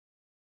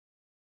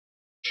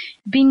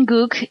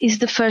Bingoog is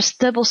the first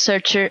double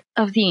searcher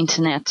of the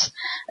Internet,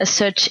 a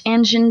search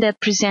engine that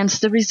presents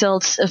the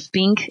results of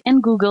Bing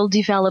and Google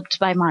developed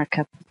by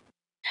Markup.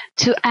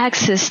 To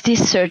access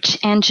this search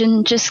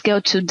engine, just go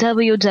to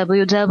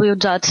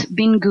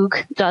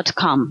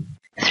www.bingoog.com.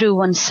 Through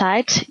one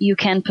site, you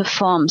can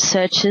perform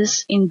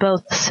searches in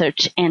both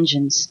search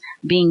engines,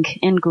 Bing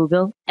and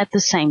Google, at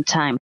the same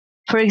time.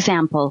 For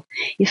example,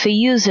 if a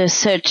user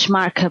searches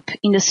Markup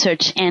in the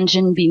search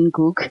engine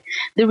Bingoog,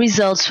 the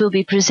results will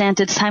be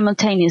presented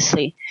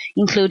simultaneously,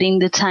 including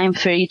the time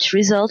for each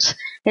result,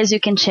 as you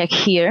can check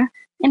here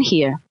and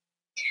here.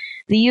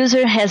 The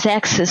user has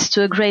access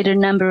to a greater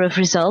number of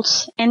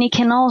results, and he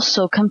can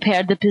also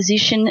compare the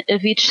position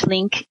of each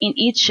link in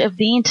each of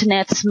the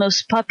Internet's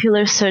most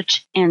popular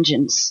search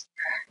engines.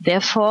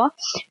 Therefore,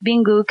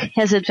 Bingoog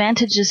has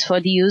advantages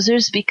for the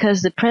users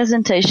because the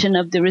presentation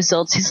of the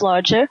results is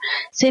larger,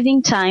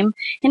 saving time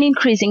and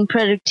increasing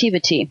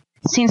productivity,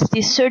 since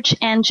this search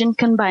engine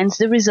combines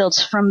the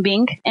results from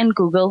Bing and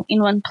Google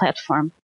in one platform.